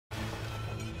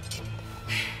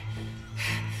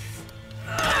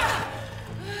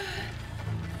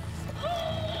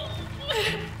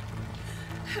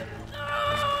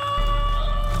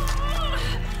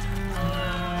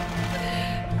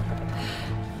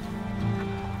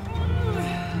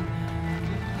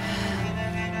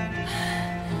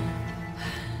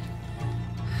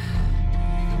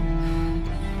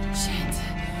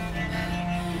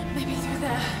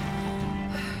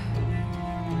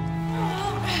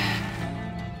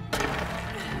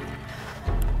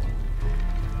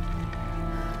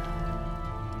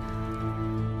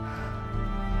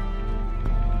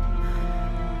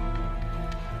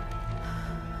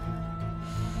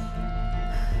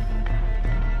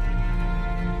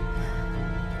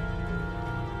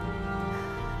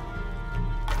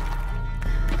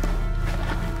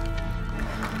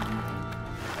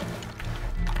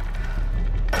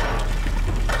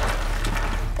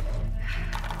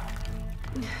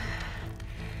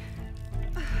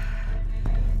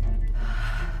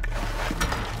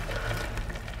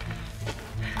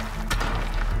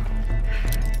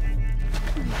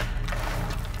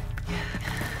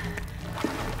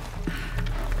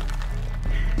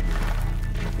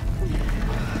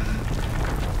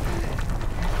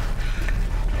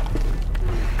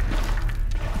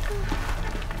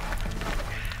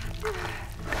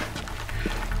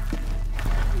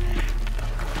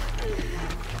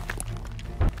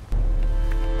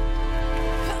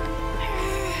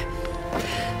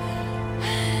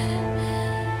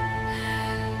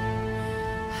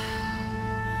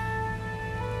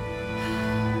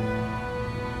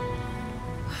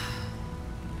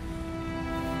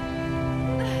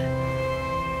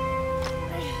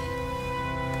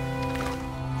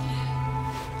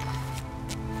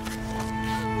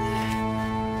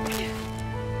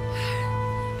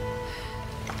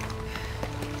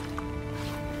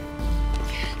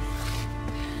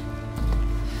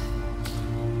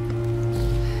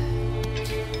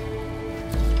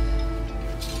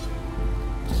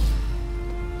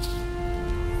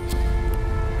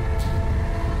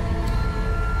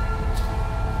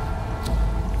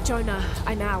Jonah,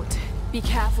 I'm out. Be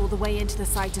careful, the way into the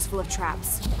site is full of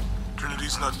traps.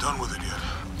 Trinity's not done with it yet.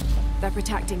 They're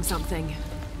protecting something.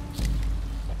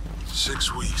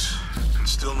 6 weeks, and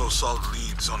still no solid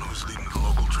leads on who's leading the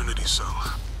local Trinity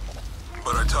cell.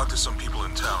 But I talked to some people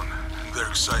in town, and they're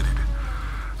excited.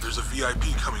 There's a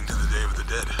VIP coming to the Day of the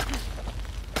Dead.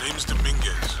 Name's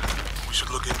Dominguez. We should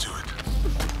look into it.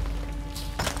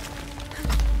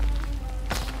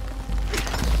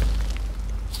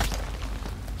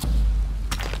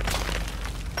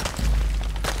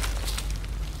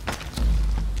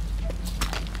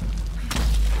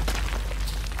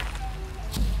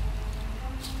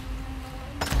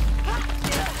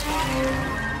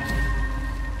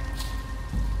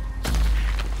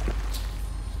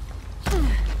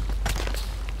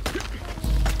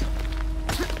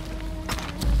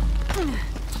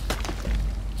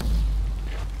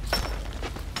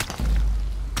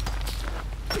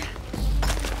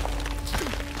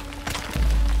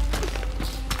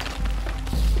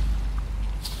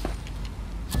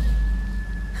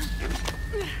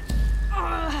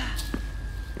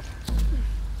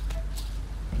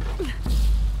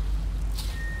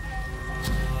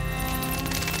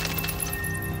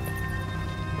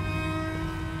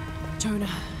 Jonah,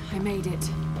 I made it.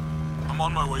 I'm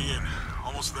on my way in.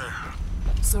 Almost there.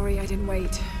 Sorry I didn't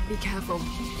wait. Be careful.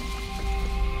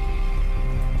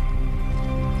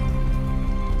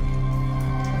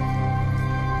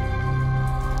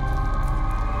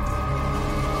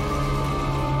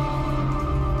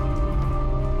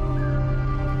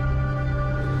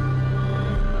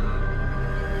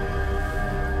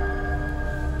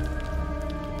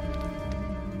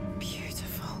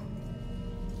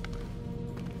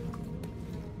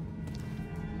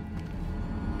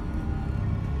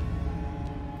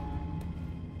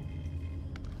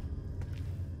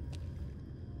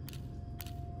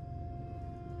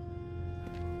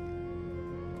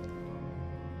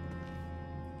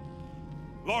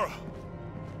 Lara!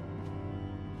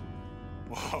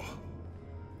 Wow.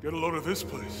 Get a load of this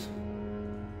place.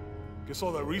 Guess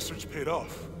all that research paid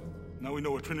off. Now we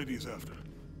know what Trinity is after.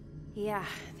 Yeah,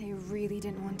 they really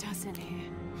didn't want us in here.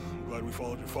 I'm glad we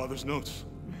followed your father's notes.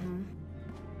 Mm-hmm.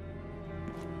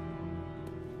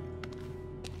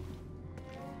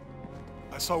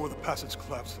 I saw where the passage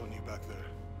collapsed on you back there.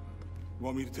 You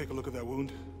want me to take a look at that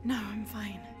wound? No, I'm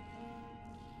fine.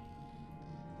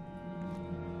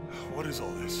 What is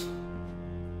all this?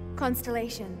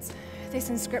 Constellations. This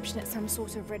inscription is some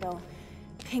sort of riddle.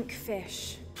 Pink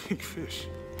fish. Pink fish?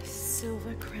 A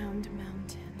silver-crowned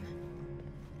mountain.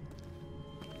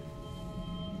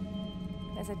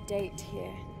 There's a date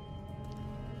here.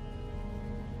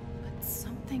 But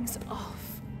something's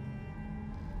off.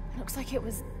 It looks like it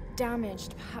was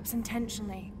damaged, perhaps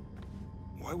intentionally.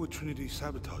 Why would Trinity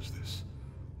sabotage this?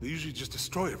 They usually just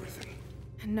destroy everything.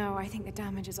 No, I think the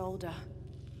damage is older.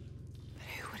 But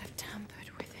who would have tampered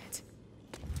with it?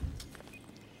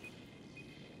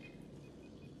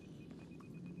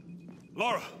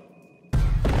 Lara!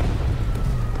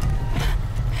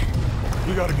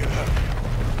 We gotta get out of here.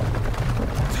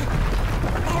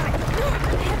 Lara! I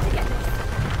have to get this.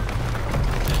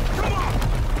 Come on!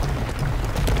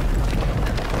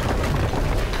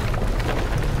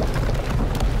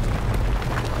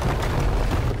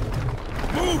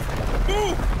 Move!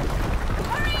 Move!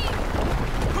 Hurry!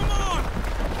 Come on!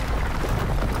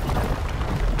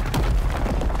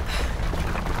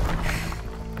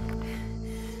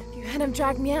 If you hadn't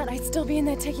dragged me out, I'd still be in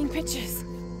there taking pictures.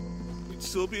 We'd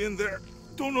still be in there.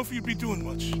 Don't know if you'd be doing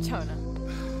much. Jonah.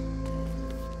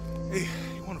 Hey,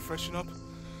 you want to freshen up?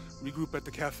 Regroup at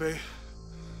the cafe?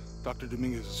 Dr.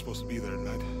 Dominguez is supposed to be there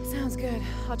tonight. Sounds good.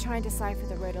 I'll try and decipher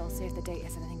the riddle, see if the date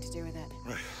has anything to do with it.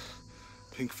 Right.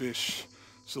 Pink fish,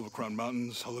 Silver Crown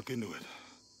Mountains, I'll look into it.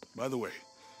 By the way,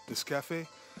 this cafe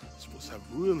is supposed to have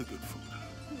really good food.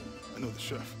 I know the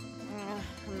chef.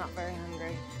 I'm not very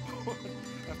hungry.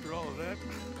 After all of that,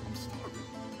 I'm starving.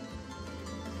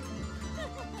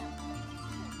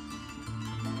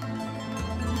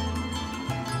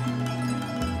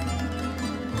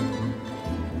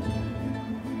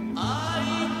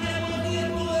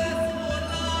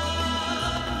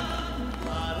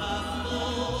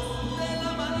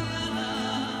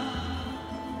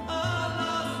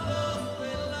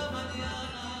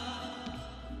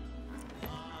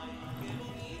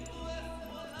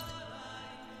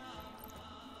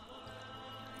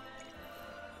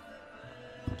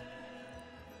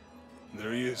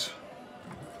 There he is.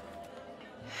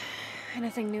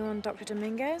 Anything new on Dr.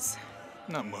 Dominguez?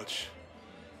 Not much.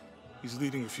 He's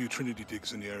leading a few Trinity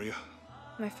digs in the area.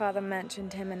 My father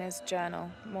mentioned him in his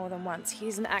journal more than once.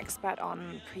 He's an expert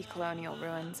on pre-colonial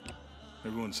ruins.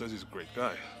 Everyone says he's a great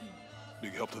guy.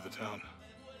 Big help to the town.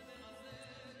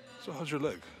 So how's your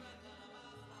leg?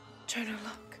 Jonah,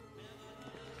 look.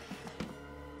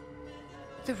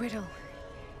 The riddle.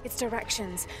 Its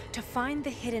directions. To find the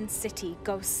hidden city,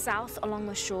 go south along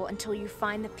the shore until you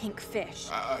find the pink fish.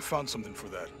 I found something for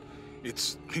that.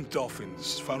 It's pink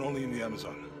dolphins, found only in the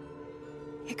Amazon.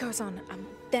 It goes on.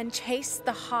 Then chase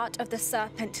the heart of the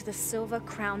serpent to the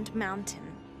silver-crowned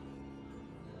mountain.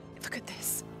 Look at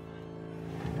this.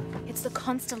 It's the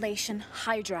constellation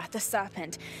Hydra, the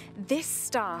serpent. This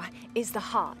star is the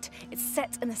heart. It's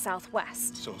set in the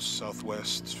southwest. So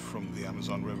southwest from the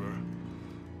Amazon River.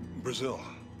 Brazil.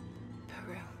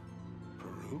 Peru.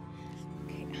 Peru?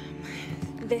 Okay,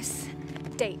 this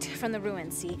date from the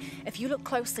ruins, see? If you look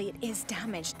closely, it is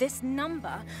damaged. This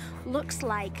number looks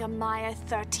like a Maya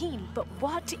 13, but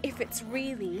what if it's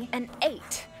really an 8?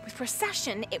 With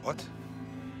precession, it... What?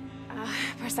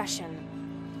 Precession.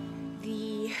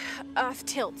 The Earth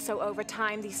tilts, so over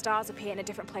time, these stars appear in a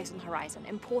different place on the horizon.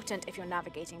 Important if you're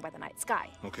navigating by the night sky.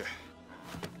 Okay.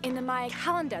 In the Maya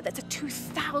calendar, that's a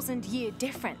 2,000-year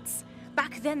difference.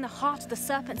 Back then, the heart of the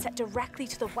serpent set directly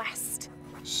to the west.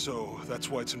 So that's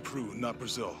why it's in Peru, not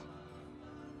Brazil.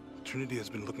 Trinity has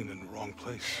been looking in the wrong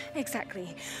place.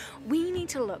 Exactly. We need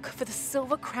to look for the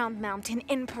silver-crowned mountain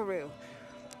in Peru.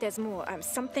 There's more.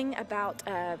 Something about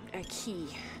a key.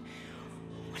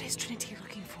 What is Trinity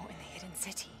looking for in the hidden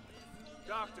city?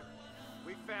 Doctor,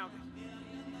 we found it.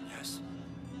 Yes.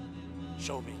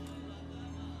 Show me.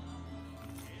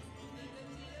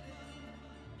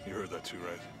 You heard that too,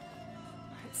 right?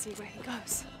 Let's see where he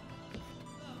goes.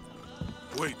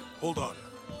 Wait, hold on.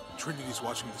 Trinity's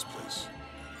watching this place.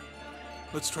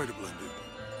 Let's try to blend in.